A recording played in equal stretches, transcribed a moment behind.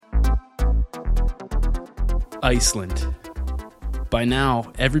Iceland. By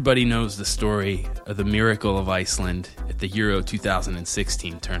now, everybody knows the story of the miracle of Iceland at the Euro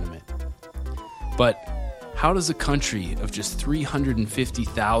 2016 tournament. But how does a country of just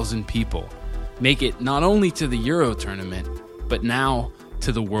 350,000 people make it not only to the Euro tournament, but now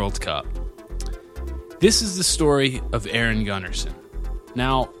to the World Cup? This is the story of Aron Gunnarsson.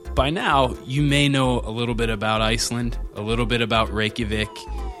 Now, by now, you may know a little bit about Iceland, a little bit about Reykjavik.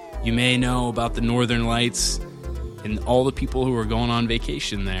 You may know about the Northern Lights and all the people who are going on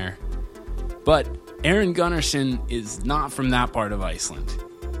vacation there. But Aron Gunnarsson is not from that part of Iceland.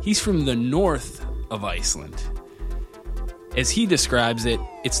 He's from the north of Iceland. As he describes it,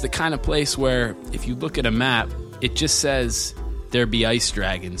 it's the kind of place where, if you look at a map, it just says, there be ice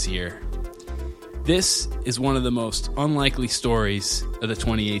dragons here. This is one of the most unlikely stories of the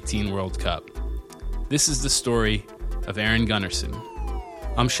 2018 World Cup. This is the story of Aron Gunnarsson.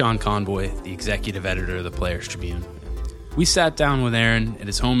 I'm Sean Conboy, the executive editor of the Players Tribune. We sat down with Aron at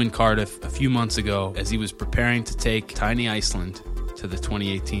his home in Cardiff a few months ago as he was preparing to take tiny Iceland to the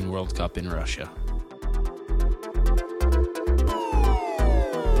 2018 World Cup in Russia.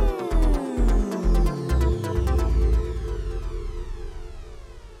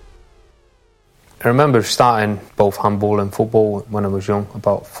 I remember starting both handball and football when I was young,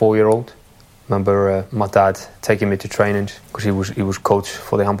 about 4-year-old. I remember my dad taking me to trainings because he was coach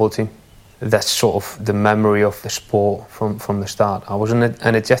for the handball team. That's sort of the memory of the sport from the start. I was an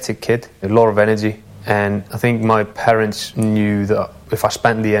energetic kid, a lot of energy, and I think my parents knew that if I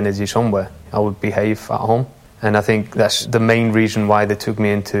spent the energy somewhere, I would behave at home. And I think that's the main reason why they took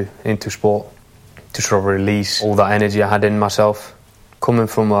me into sport, to sort of release all that energy I had in myself. Coming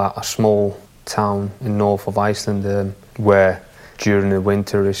from a small town in north of Iceland, where during the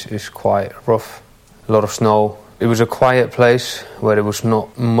winter is quite rough, a lot of snow. It was a quiet place where there was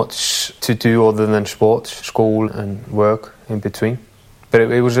not much to do other than sports, school and work in between. But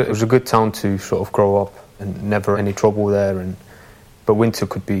it was a good town to sort of grow up, and never any trouble there. But winter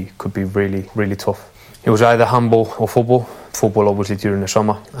could be really, really tough. It was either handball or football. Football obviously during the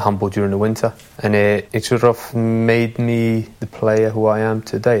summer, handball during the winter. And it sort of made me the player who I am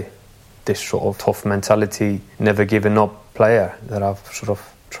today. This sort of tough mentality, never giving up player that I've sort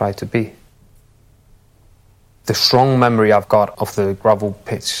of tried to be. The strong memory I've got of the gravel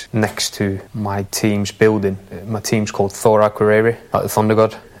pitch next to my team's building. My team's called Thor Akureyri at the Thunder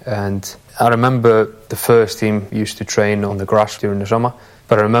God, and I remember the first team used to train on the grass during the summer,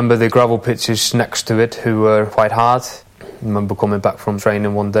 but I remember the gravel pitches next to it who were quite hard. I remember coming back from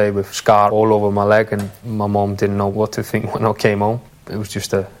training one day with scar all over my leg, and my mum didn't know what to think when I came home. It was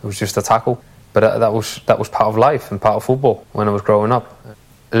just a tackle, but that was part of life and part of football when I was growing up.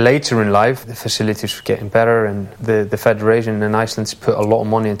 Later in life, the facilities were getting better, and the federation in Iceland put a lot of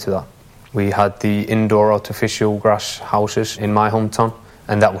money into that. We had the indoor artificial grass houses in my hometown,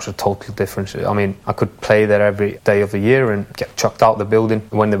 and that was a total difference. I mean, I could play there every day of the year and get chucked out the building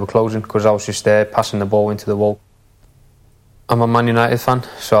when they were closing because I was just there passing the ball into the wall. I'm a Man United fan,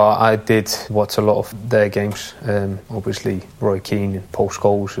 so I did watch a lot of their games. Obviously, Roy Keane and Paul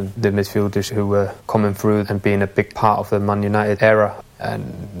Scholes and the midfielders who were coming through and being a big part of the Man United era,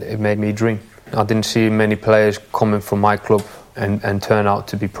 and it made me dream. I didn't see many players coming from my club and turn out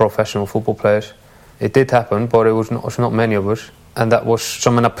to be professional football players. It did happen, but it was not many of us, and that was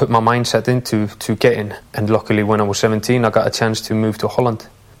something I put my mindset into getting. And luckily, when I was 17, I got a chance to move to Holland.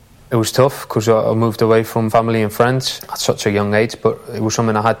 It was tough because I moved away from family and friends at such a young age, but it was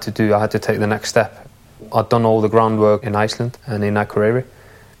something I had to do. I had to take the next step. I'd done all the groundwork in Iceland and in Akureyri.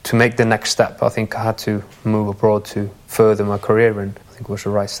 To make the next step, I think I had to move abroad to further my career, and I think it was the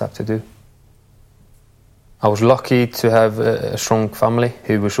right step to do. I was lucky to have a strong family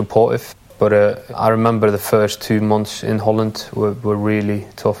who were supportive, but I remember the first 2 months in Holland were really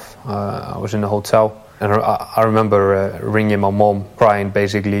tough. I was in a hotel. And I remember ringing my mom, crying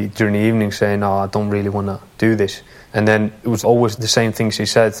basically during the evening, saying, "Oh, I don't really want to do this." And then it was always the same thing she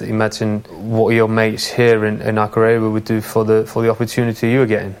said. Imagine what your mates here in Akureyri would do for the opportunity you were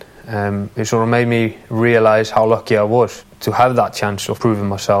getting. It sort of made me realise how lucky I was to have that chance of proving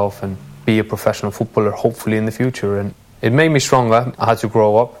myself and be a professional footballer, hopefully in the future. And it made me stronger. I had to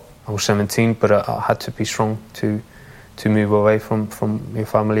grow up. I was 17, but I had to be strong to move away from your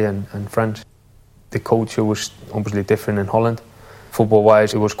family and friends. The culture was obviously different in Holland.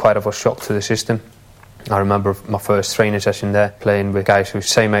 Football-wise, it was quite of a shock to the system. I remember my first training session there, playing with guys who were the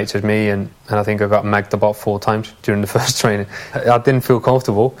same age as me, and I think I got megged about 4 times during the first training. I didn't feel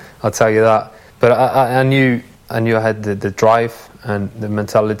comfortable, I'll tell you that. But I knew I had the drive and the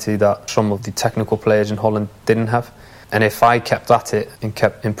mentality that some of the technical players in Holland didn't have. And if I kept at it and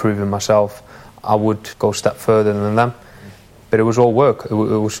kept improving myself, I would go a step further than them. But it was all work. It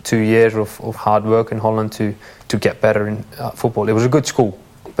was 2 years of hard work in Holland to get better in football. It was a good school,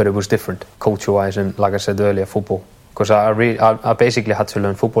 but it was different culture-wise and, like I said earlier, football. Because I basically had to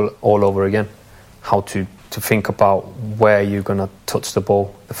learn football all over again. How to think about where you're going to touch the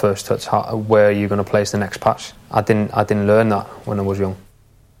ball, the first touch, where you're going to place the next pass. I didn't learn that when I was young.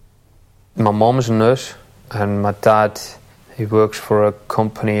 My mom's a nurse, and my dad, he works for a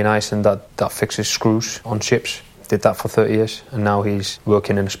company in Iceland that fixes screws on ships. Did that for 30 years, and now he's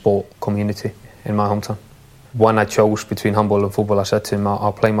working in a sport community in my hometown. When I chose between handball and football, I said to him,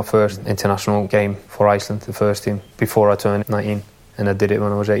 I'll play my first international game for Iceland, the first team, before I turned 19, and I did it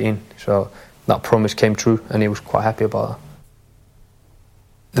when I was 18. So that promise came true, and he was quite happy about that.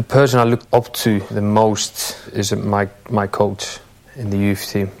 The person I looked up to the most is my coach in the youth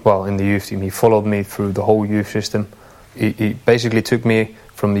team. Well, in the youth team, he followed me through the whole youth system. He basically took me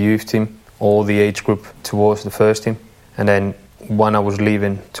from the youth team, all the age group, towards the first team. And then when I was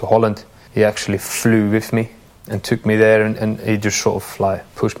leaving to Holland, he actually flew with me and took me there, and he just sort of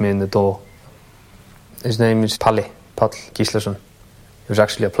like pushed me in the door. His name is Páll Gíslason. He was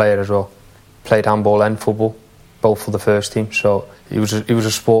actually a player as well. Played handball and football, both for the first team. So he was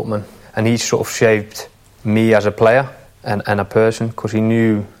a sportsman, and he sort of shaped me as a player and a person, because he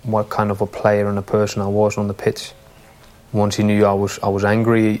knew what kind of a player and a person I was on the pitch. Once he knew I was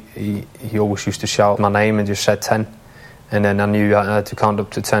angry, he always used to shout my name and just said 10. And then I knew I had to count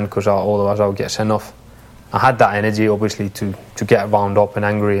up to 10, because otherwise I would get sent off. I had that energy, obviously, to get wound up and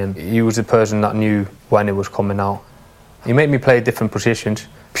angry, and he was the person that knew when it was coming out. He made me play different positions,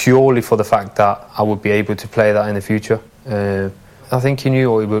 purely for the fact that I would be able to play that in the future. I think he knew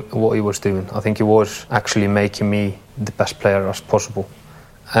what he was doing. I think he was actually making me the best player as possible.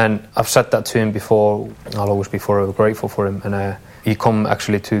 And I've said that to him before. I'll always be forever grateful for him. And he come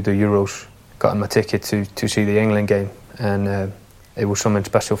actually to the Euros, got him a ticket to see the England game, and it was something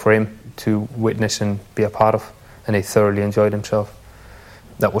special for him to witness and be a part of, and he thoroughly enjoyed himself.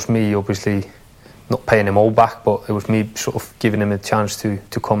 That was me, obviously, not paying him all back, but it was me sort of giving him a chance to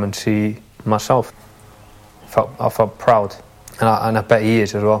come and see myself. I felt proud, and I bet he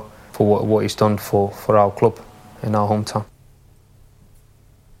is as well, for what he's done for our club in our hometown.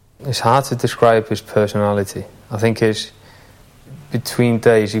 It's hard to describe his personality. I think between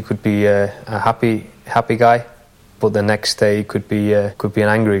days he could be a happy guy, but the next day he could be an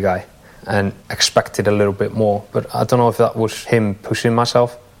angry guy and expected a little bit more. But I don't know if that was him pushing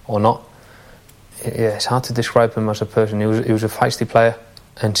myself or not. Yeah, it's hard to describe him as a person. He was a feisty player,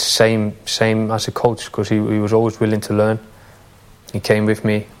 and same as a coach, because he was always willing to learn. He came with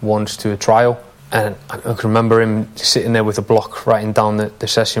me once to a trial, and I can remember him sitting there with a block writing down the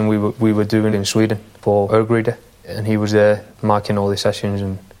session we were doing in Sweden for Örgryte, and he was there marking all the sessions,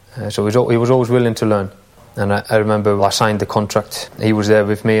 and so he was always willing to learn. And I remember I signed the contract. He was there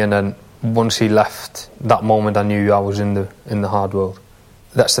with me, and then once he left, that moment I knew I was in the hard world.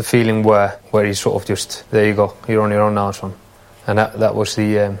 That's the feeling where he sort of just, there you go, you're on your own now, son. And that was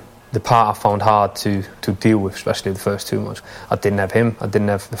the part I found hard to deal with, especially the first 2 months. I didn't have him, I didn't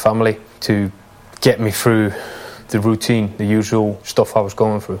have the family to get me through the routine, the usual stuff I was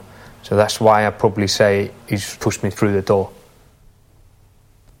going through. So that's why I probably say he's pushed me through the door.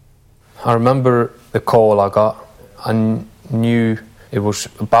 I remember the call I got. I knew it was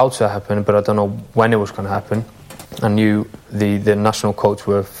about to happen, but I don't know when it was going to happen. I knew the national coach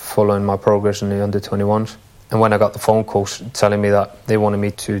were following my progress in the under-21s. And when I got the phone call telling me that they wanted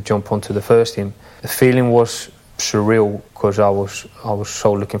me to jump onto the first team, the feeling was surreal, because I was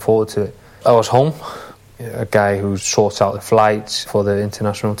so looking forward to it. I was home, a guy who sorts out the flights for the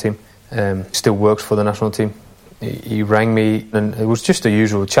international team, still works for the national team. He rang me, and it was just a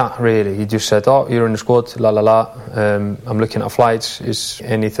usual chat, really. He just said, "Oh, you're in the squad, la la la. I'm looking at flights. Is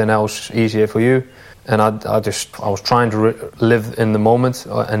anything else easier for you?" And I was trying to live in the moment,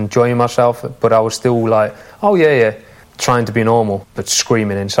 enjoying myself, but I was still like, "Oh yeah," trying to be normal, but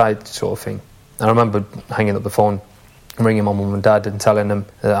screaming inside, sort of thing. I remember hanging up the phone, ringing my mum and dad, and telling them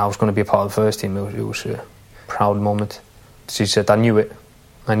that I was going to be a part of the first team. It was a proud moment. She said, "I knew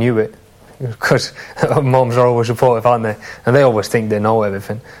it," because mums are always supportive, aren't they? And they always think they know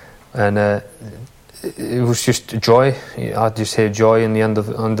everything. And it was just joy. I just hear joy in the end of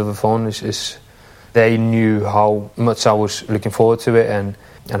the phone. They knew how much I was looking forward to it, and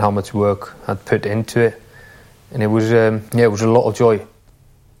how much work I'd put into it. And it was a lot of joy.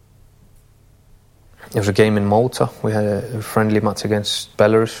 It was a game in Malta. We had a friendly match against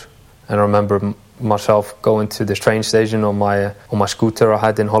Belarus, and I remember myself going to the train station on my scooter I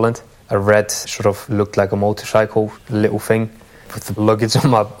had in Holland. A red, sort of looked like a motorcycle little thing, with the luggage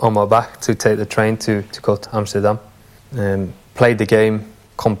on my back to take the train to go to Amsterdam. Played the game,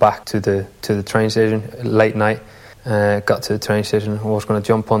 come back to the train station late night. Got to the train station. I was going to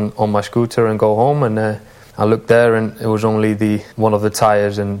jump on my scooter and go home, and I looked there, and it was only one of the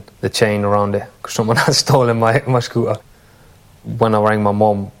tyres and the chain around it, because someone had stolen my scooter. When I rang my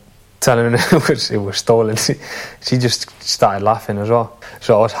mum, telling her it was stolen, she just started laughing as well.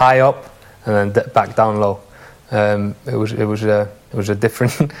 So I was high up and then back down low. It was a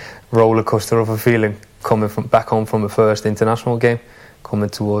different roller coaster of a feeling, coming back home from the first international game, coming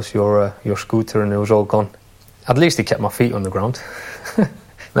towards your scooter, and it was all gone. At least it kept my feet on the ground.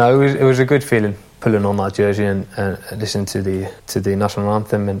 No, it was a good feeling, pulling on that jersey and listening to the national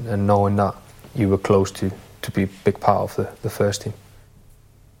anthem and knowing that you were close to be a big part of the first team.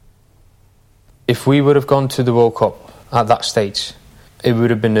 If we would have gone to the World Cup at that stage, it would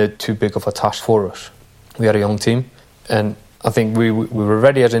have been too big of a task for us. We had a young team, and I think we were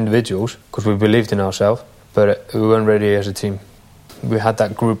ready as individuals because we believed in ourselves, but we weren't ready as a team. We had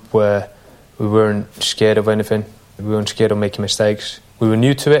that group where we weren't scared of anything. We weren't scared of making mistakes. We were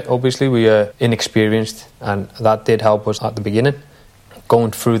new to it, obviously. We were inexperienced, and that did help us at the beginning.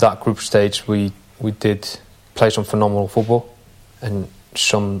 Going through that group stage, we did play some phenomenal football and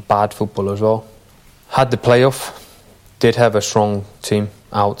some bad football as well. Had the playoff, did have a strong team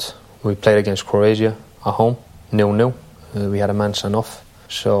out. We played against Croatia at home, 0-0. We had a man sent off,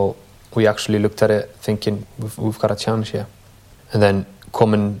 so we actually looked at it thinking we've got a chance here. And then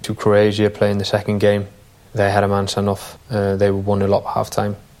coming to Croatia, playing the second game, they had a man sent off. They were 1-0 up half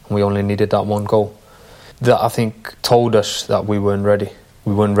time, and we only needed that one goal. That, I think, told us that we weren't ready.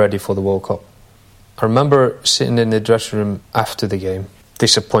 We weren't ready for the World Cup. I remember sitting in the dressing room after the game,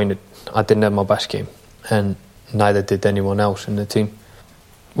 disappointed. I didn't have my best game, and neither did anyone else in the team.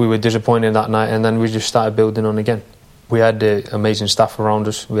 We were disappointed that night, and then we just started building on again. We had amazing staff around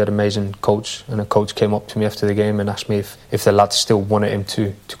us. We had an amazing coach, and a coach came up to me after the game and asked me if the lads still wanted him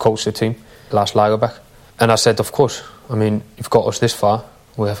to coach the team, Lars Lagerbäck. And I said, of course. I mean, you've got us this far,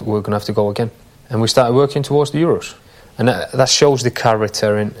 we're going to have to go again. And we started working towards the Euros. And that shows the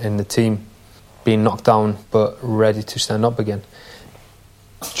character in the team, being knocked down but ready to stand up again.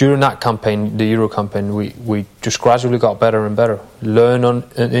 During that campaign, the Euro campaign, we just gradually got better and better, learned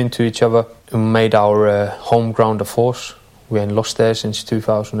into each other, and made our home ground a force. We hadn't lost there since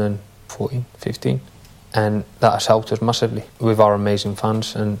 2014-15, and that has helped us massively with our amazing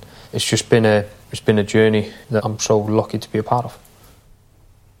fans. And it's just been a journey that I'm so lucky to be a part of.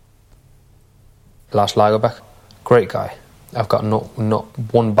 Lars Lagerbäck, great guy. I've got not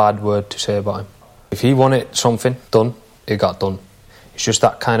one bad word to say about him. If he wanted something done, it got done. He's just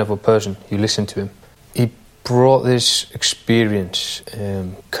that kind of a person. You listen to him. He brought this experience,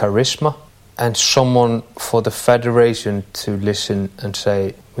 charisma, and someone for the federation to listen and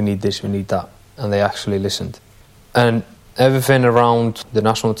say, we need this, we need that. And they actually listened. And everything around the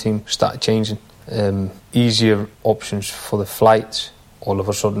national team started changing. Easier options for the flights. All of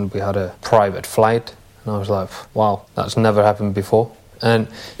a sudden we had a private flight. And I was like, wow, that's never happened before. And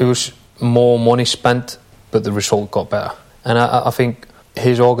it was more money spent, but the result got better. And I think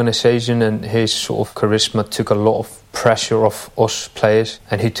his organisation and his sort of charisma took a lot of pressure off us players,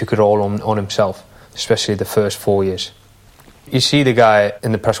 and he took it all on himself, especially the first 4 years. You see the guy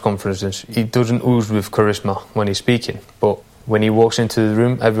in the press conferences, he doesn't ooze with charisma when he's speaking, but when he walks into the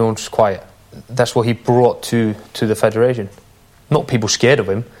room, everyone's quiet. That's what he brought to the federation. Not people scared of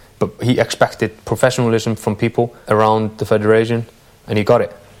him, but he expected professionalism from people around the federation, and he got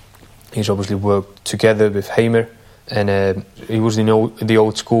it. He's obviously worked together with Heimer, and he was the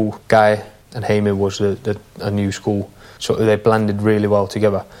old school guy, and Heimer was a new school, so they blended really well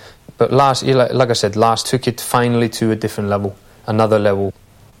together. But Lars, like I said, Lars took it finally to a different level, another level.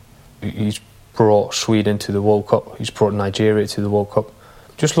 He's brought Sweden to the World Cup, he's brought Nigeria to the World Cup.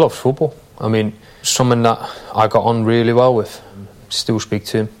 Just loves football. I mean, someone that I got on really well with, still speak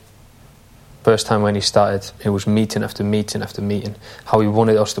to him. First time when he started, it was meeting after meeting after meeting, how he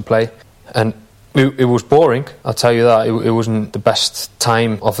wanted us to play. And it was boring, I'll tell you that. It wasn't the best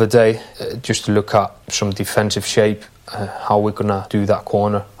time of the day, just to look at some defensive shape, how we're going to do that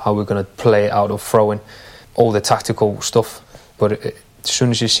corner, how we're going to play out of throwing, all the tactical stuff. But as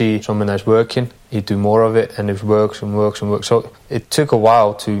soon as you see someone that's working, you do more of it, and it works and works and works. So it took a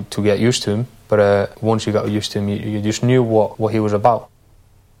while to get used to him, but once you got used to him, you just knew what he was about.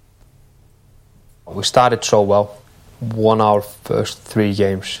 We started so well. Won our first 3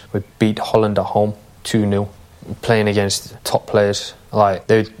 games. We beat Holland at home 2-0. Playing against top players. Like,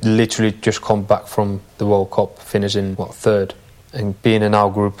 they literally just come back from the World Cup, finishing 3rd. And being in our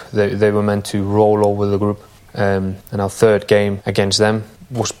group, they were meant to roll over the group. And our third game against them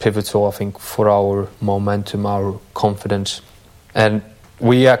was pivotal, I think, for our momentum, our confidence. And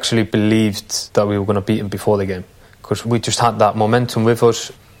we actually believed that we were going to beat them before the game, because we just had that momentum with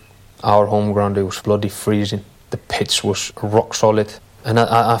us. Our home ground, it was bloody freezing. The pitch was rock solid. And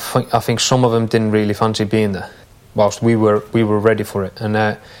I think some of them didn't really fancy being there, whilst we were ready for it. And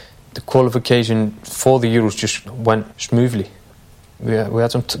the qualification for the Euros just went smoothly. We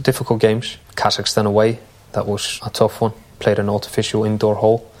had some difficult games. Kazakhstan away, that was a tough one. Played an artificial indoor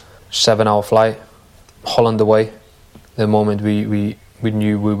hole, 7-hour flight. Holland away, the moment we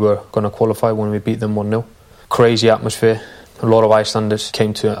knew we were going to qualify when we beat them 1-0. Crazy atmosphere. A lot of Icelanders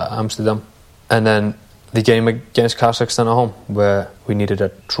came to Amsterdam. And then the game against Kazakhstan at home, where we needed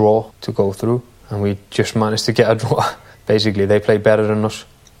a draw to go through, and we just managed to get a draw. Basically, they played better than us.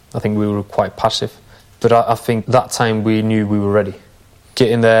 I think we were quite passive. But I think that time we knew we were ready.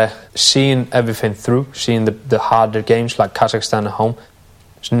 Getting there, seeing everything through, seeing the harder games like Kazakhstan at home.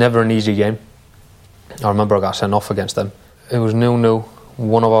 It's never an easy game. I remember I got sent off against them. It was 0-0.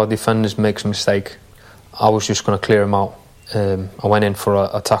 One of our defenders makes a mistake. I was just going to clear him out. I went in for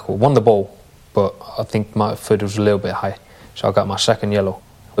a tackle, won the ball, but I think my foot was a little bit high, so I got my second yellow.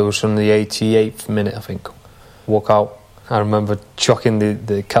 It was on the 88th minute, I think. Walk out. I remember chucking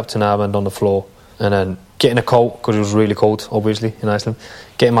the captain armband on the floor and then getting a coat, because it was really cold, obviously, in Iceland.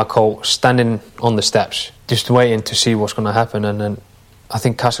 Getting my coat, standing on the steps, just waiting to see what's going to happen. And then I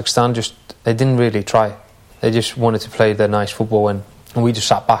think Kazakhstan they didn't really try. They just wanted to play their nice football, and we just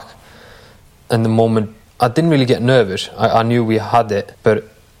sat back. And the moment, I didn't really get nervous. I knew we had it, but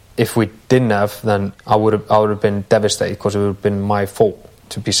if we didn't have, then I would have been devastated, because it would have been my fault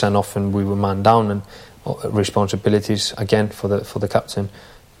to be sent off, and we were man down, and responsibilities again for the captain.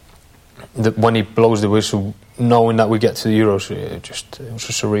 When he blows the whistle, knowing that we get to the Euros, it was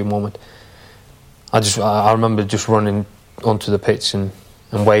a surreal moment. I remember just running onto the pitch and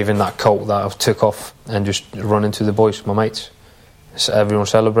waving that coat that I took off, and just running to the boys, my mates. So everyone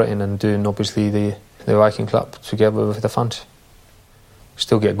celebrating and doing obviously the Viking clap together with the fans.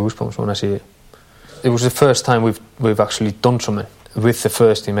 Still get goosebumps when I see it. It was the first time we've actually done something with the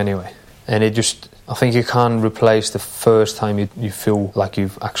first team anyway, and I think you can't replace the first time you feel like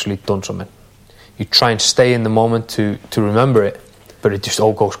you've actually done something. You try and stay in the moment to remember it, but it just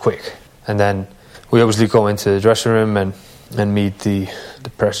all goes quick. And then we obviously go into the dressing room and meet the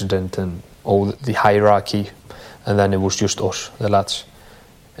president and all the hierarchy, and then it was just us, the lads,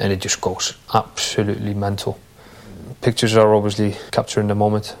 and it just goes absolutely mental. Pictures are obviously capturing the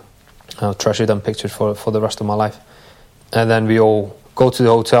moment. I'll treasure them pictures for the rest of my life. And then we all go to the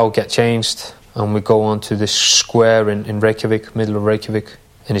hotel, get changed, and we go on to this square in Reykjavik, middle of Reykjavik,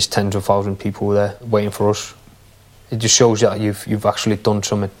 and it's tens of thousands of people there waiting for us. It just shows that you've actually done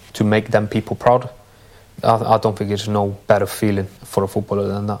something to make them people proud. I don't think there's no better feeling for a footballer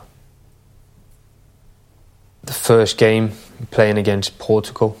than that. The first game, playing against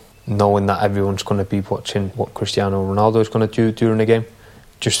Portugal, knowing that everyone's going to be watching what Cristiano Ronaldo is going to do during the game,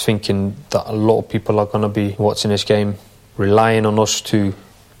 just thinking that a lot of people are going to be watching this game, relying on us to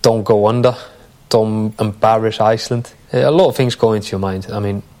don't go under, don't embarrass Iceland. A lot of things go into your mind. I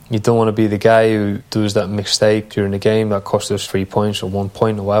mean, you don't want to be the guy who does that mistake during the game that costs us 3 points or 1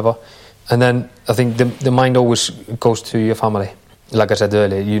 point or whatever. And then I think the mind always goes to your family. Like I said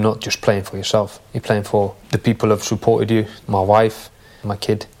earlier, you're not just playing for yourself. You're playing for the people who have supported you, my wife, my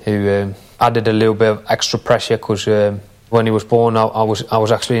kid, who added a little bit of extra pressure, because when he was born, I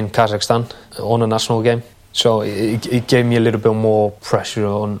was actually in Kazakhstan on a national game. So it gave me a little bit more pressure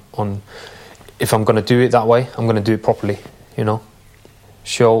on if I'm going to do it that way, I'm going to do it properly, you know.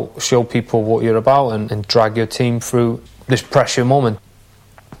 Show people what you're about and drag your team through this pressure moment.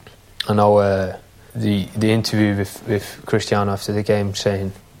 I know the interview with Cristiano after the game,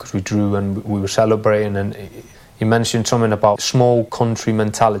 saying, because we drew and we were celebrating, and he mentioned something about small country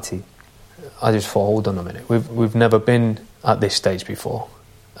mentality. I just thought, hold on a minute, we've never been at this stage before.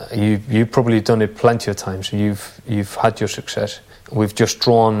 You've probably done it plenty of times. You've had your success. We've just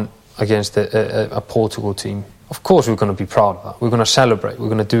drawn against a Portugal team. Of course we're going to be proud of that. We're going to celebrate. We're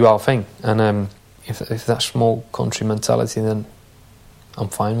going to do our thing. And if that's small country mentality, then I'm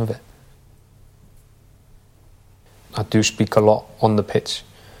fine with it. I do speak a lot on the pitch,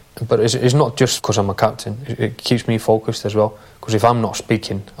 but it's not just because I'm a captain. It keeps me focused as well, because if I'm not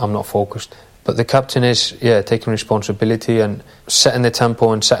speaking, I'm not focused. But the captain is, taking responsibility and setting the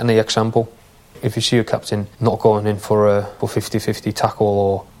tempo and setting the example. If you see a captain not going in for a 50-50 tackle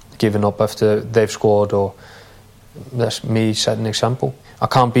or giving up after they've scored, or that's me setting an example. I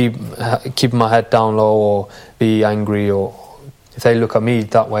can't be keeping my head down low or be angry, or if they look at me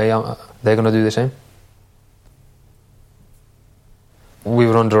that way, they're going to do the same. We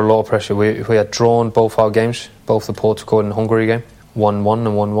were under a lot of pressure. We had drawn both our games, both the Portugal and Hungary game, 1-1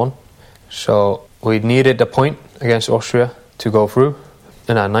 and 1-1. So we needed a point against Austria to go through.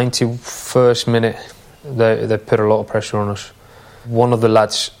 In our 91st minute, they put a lot of pressure on us. One of the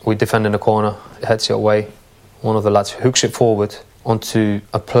lads, we defend in the corner, heads it away. One of the lads hooks it forward onto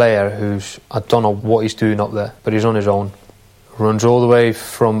a player who's, I don't know what he's doing up there, but he's on his own. Runs all the way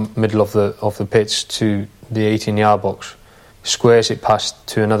from middle of the pitch to the 18-yard box, squares it past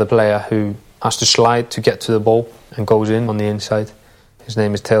to another player who has to slide to get to the ball and goes in on the inside. His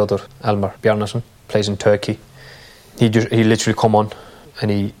name is Theodor Elmar Bjarnason, plays in Turkey. He literally come on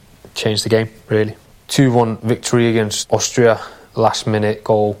and he changed the game, really. 2-1 victory against Austria, last minute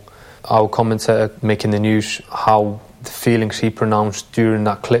goal. Our commentator making the news, how the feelings he pronounced during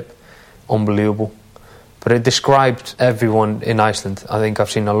that clip, unbelievable. But it described everyone in Iceland. I think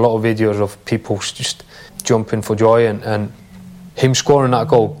I've seen a lot of videos of people just jumping for joy, and him scoring that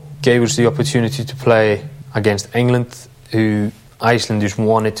goal gave us the opportunity to play against England, who Icelanders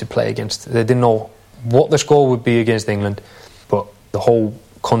wanted to play against. They didn't know what the score would be against England, but the whole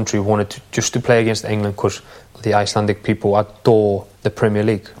country wanted to play against England because the Icelandic people adore the Premier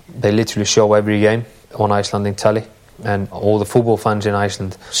League. They literally show every game on Icelandic telly, and all the football fans in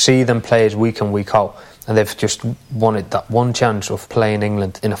Iceland see them play week in, week out, and they've just wanted that one chance of playing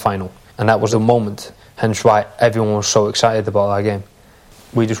England in a final. And that was the moment, hence why everyone was so excited about that game.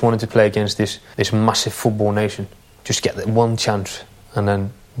 We just wanted to play against this massive football nation, just get that one chance, and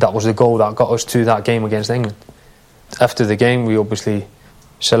then that was the goal that got us to that game against England. After the game, we obviously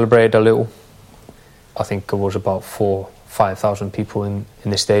celebrated a little. I think there was about 4,000-5,000 people in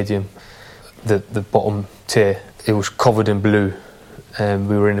the stadium. The bottom tier, it was covered in blue, and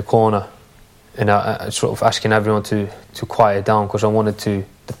we were in the corner, and I sort of asking everyone to quiet down, because I wanted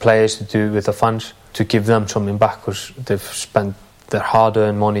the players to do with the fans, to give them something back, because they've spent their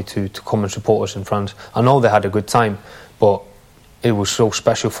hard-earned money to come and support us in France. I know they had a good time, but it was so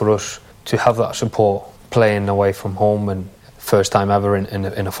special for us to have that support, playing away from home, and first time ever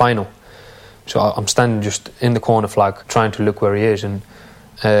in a final. So I'm standing just in the corner flag, trying to look where he is, and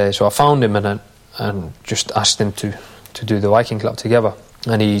so I found him and just asked him to do the Viking Club together.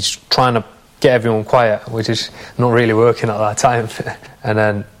 And he's trying to get everyone quiet, which is not really working at that time. And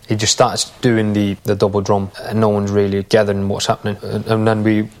then he just starts doing the double drum, and no one's really gathering what's happening. And then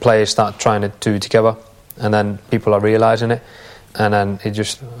we players start trying to do it together, and then people are realising it, and then it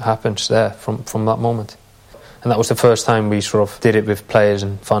just happens there from that moment. And that was the first time we sort of did it with players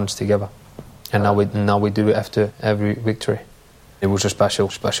and fans together. And now we do it after every victory. It was a special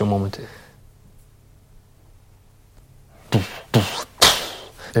moment.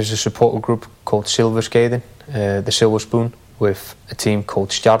 There's a supporter group called Silverskeiðin, the Silver Spoon, with a team called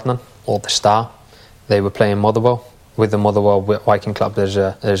Stjarnan, or the Star. They were playing Motherwell. With the Motherwell Viking Club, there's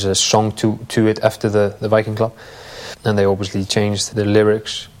a song to it after the Viking Club, and they obviously changed the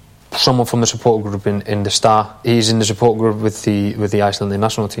lyrics. Someone from the support group in the Star, he's in the support group with the Icelandic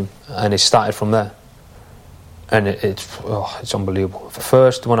national team, and it started from there. And it's unbelievable.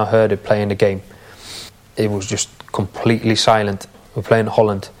 First, when I heard it playing the game, it was just completely silent. We're playing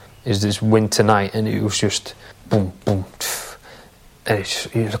Holland. Is this win tonight? And it was just boom, boom, and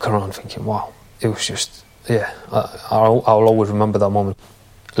you look around thinking, wow. It was just, yeah. I'll always remember that moment.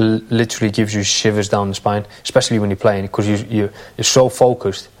 Literally gives you shivers down the spine, especially when you're playing, because you're so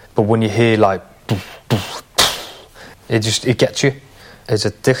focused. But when you hear like, it gets you. It's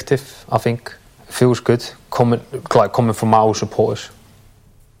addictive, I think. It feels good coming from our supporters.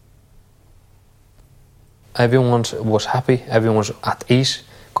 Everyone was happy. Everyone was at ease,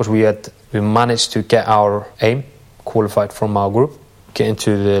 because we managed to get our aim, qualified from our group, get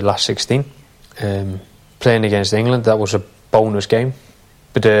into the last 16. Playing against England, that was a bonus game.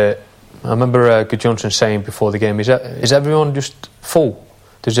 But I remember Gunnarsson saying before the game, is everyone just full?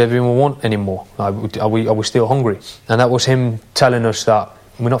 Does everyone want any more? Are we still hungry? And that was him telling us that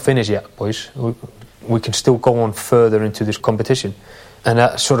we're not finished yet, boys. We can still go on further into this competition. And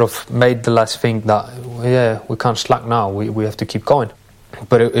that sort of made the lads think that, yeah, we can't slack now. We have to keep going.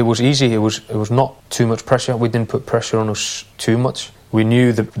 But it was easy. It was not too much pressure. We didn't put pressure on us too much. We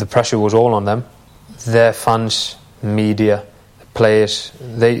knew the pressure was all on them. Their fans, media, players.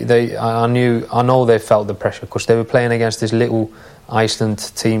 I know they felt the pressure, because they were playing against this little Iceland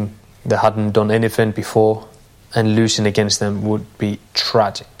team that hadn't done anything before, and losing against them would be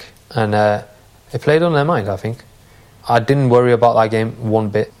tragic. And it played on their mind, I think. I didn't worry about that game one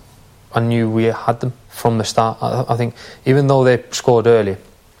bit. I knew we had them from the start. I think even though they scored early,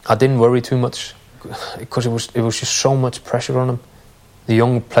 I didn't worry too much, because it was just so much pressure on them. The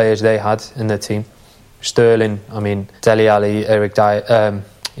young players they had in their team, Sterling, Dele Alli, Eric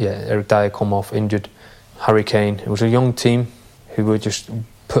Dyer come off injured, Harry Kane. It was a young team who were just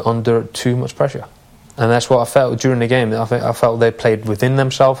put under too much pressure. And that's what I felt during the game. I felt they played within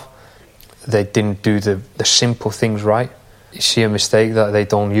themselves. They didn't do the simple things right. You see a mistake that they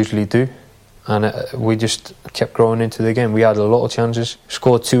don't usually do. And we just kept growing into the game. We had a lot of chances.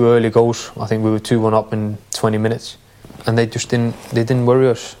 Scored 2 early goals. I think we were 2-1 up in 20 minutes. And they didn't worry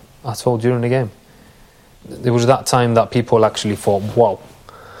us at all during the game. It was that time that people actually thought, wow,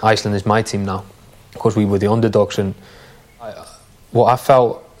 Iceland is my team now. Because we were the underdogs. And what I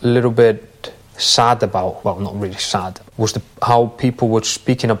felt a little bit sad about, well, not really sad, was how people were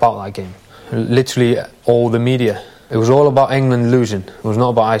speaking about that game. Literally all the media. It was all about England losing. It was not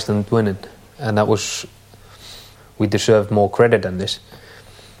about Iceland winning. And we deserved more credit than this.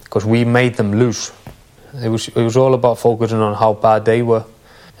 Because we made them lose. It was all about focusing on how bad they were.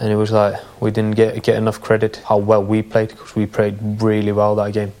 And it was like, we didn't get enough credit how well we played, because we played really well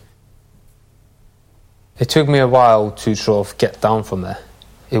that game. It took me a while to sort of get down from there.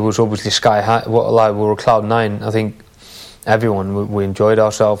 It was obviously sky high. We were cloud 9. I think everyone, we enjoyed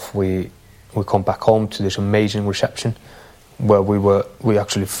ourselves. We come back home to this amazing reception where we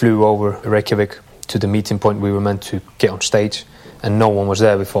actually flew over Reykjavik to the meeting point we were meant to get on stage, and no one was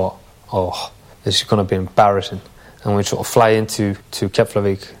there. We thought, oh, this is going to be embarrassing. And we sort of fly into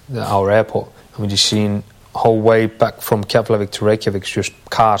Keflavik, our airport, and we just seen whole way back from Keflavik to Reykjavik just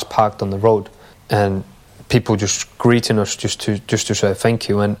cars parked on the road and people just greeting us just to say thank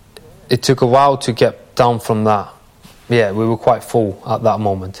you. And it took a while to get down from that. Yeah, we were quite full at that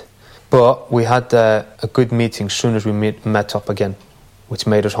moment. But we had a good meeting as soon as we met up again, which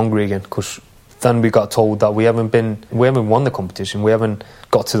made us hungry again, because then we got told that we haven't won the competition, we haven't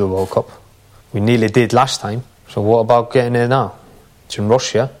got to the World Cup. We nearly did last time, so what about getting there now? It's in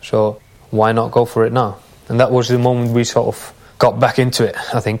Russia, so why not go for it now? And that was the moment we sort of got back into it,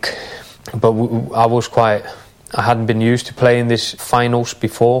 I think. But I hadn't been used to playing this finals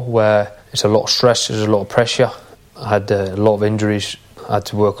before, where it's a lot of stress, there's a lot of pressure. I had a lot of injuries. I had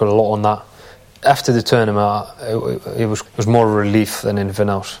to work a lot on that. After the tournament, it was more a relief than anything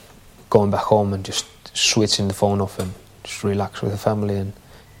else. Going back home and just switching the phone off and just relax with the family. And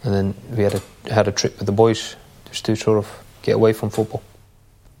then we had a trip with the boys just to sort of get away from football.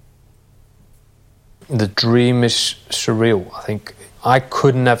 The dream is surreal. I think I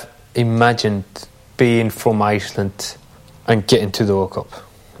couldn't have imagined being from Iceland and getting to the World Cup.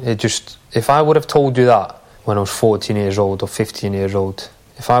 If I would have told you that when I was 14 years old or 15 years old,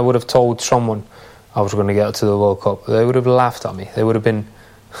 if I would have told someone I was going to get to the World Cup, they would have laughed at me. They would have been,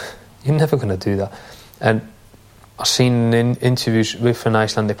 you're never going to do that. And I've seen in interviews with an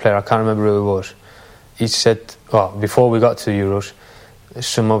Icelandic player, I can't remember who it was, he said, well, before we got to Euros,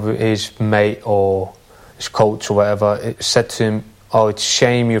 some of his mate or his coach or whatever said to him, oh, it's a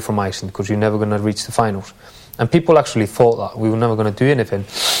shame you're from Iceland because you're never going to reach the finals. And people actually thought that we were never going to do anything.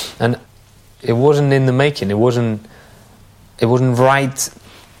 And it wasn't in the making. It wasn't right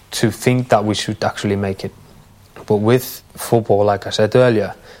to think that we should actually make it. But with football, like I said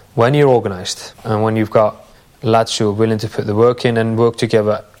earlier, when you're organised and when you've got lads who are willing to put the work in and work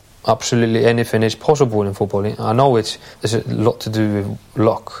together, absolutely anything is possible in football. I know there's a lot to do with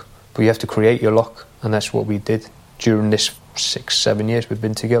luck, but you have to create your luck, and that's what we did during this 6-7 years we've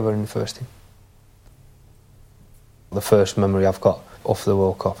been together in the first team. The first memory I've got of the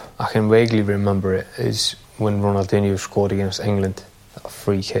World Cup, I can vaguely remember it, is when Ronaldinho scored against England, that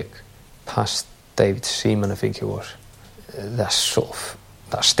free kick past David Seaman, I think it was. That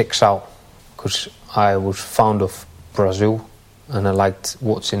sticks out because I was fond of Brazil and I liked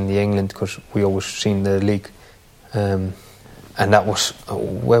watching the England because we always seen the league. And that was,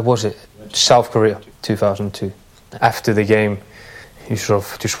 where was it? South Korea, 2002. After the game, he sort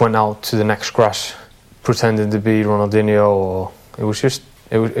of just went out to the next grass, pretending to be Ronaldinho, or it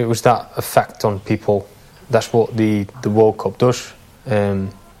was that effect on people. That's what the World Cup does.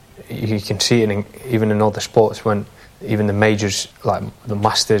 You can see it even in other sports, when even the majors like the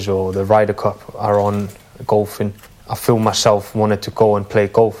Masters or the Ryder Cup are on golfing. I feel myself wanted to go and play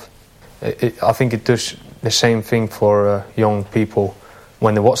golf. I think it does the same thing for young people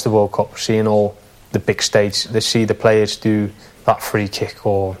when they watch the World Cup, seeing all the big stage. They see the players do that free kick,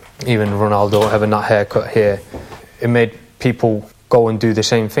 or even Ronaldo having that haircut here. It made people go and do the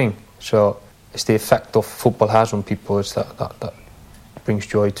same thing. So it's the effect of football has on people. It's that brings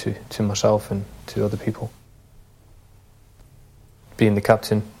joy to myself and to other people. Being the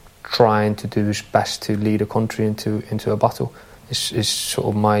captain, trying to do his best to lead a country into a battle is sort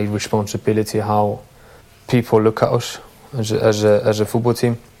of my responsibility. How people look at us as a football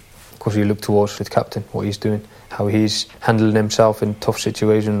team, because you look towards the captain, what he's doing, how he's handling himself in tough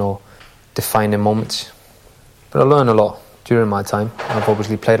situations or defining moments. But I learned a lot during my time. I've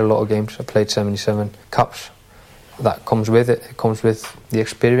obviously played a lot of games. I played 77 caps. That comes with it. It comes with the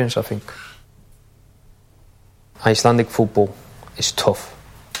experience, I think. Icelandic football is tough,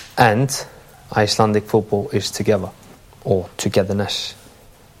 and Icelandic football is together, or togetherness.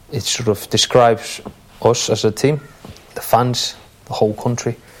 It sort of describes us as a team, the fans, the whole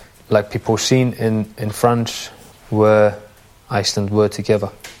country. Like people seen in France where Iceland were together.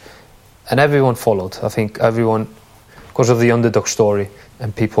 And everyone followed. I think everyone, because of the underdog story,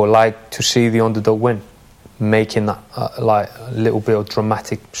 and people like to see the underdog win, making that like a little bit of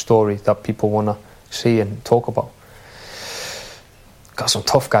dramatic story that people want to see and talk about. Got some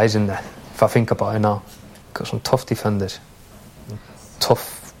tough guys in there, if I think about it now. Got some tough defenders.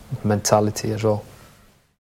 Tough mentality as well.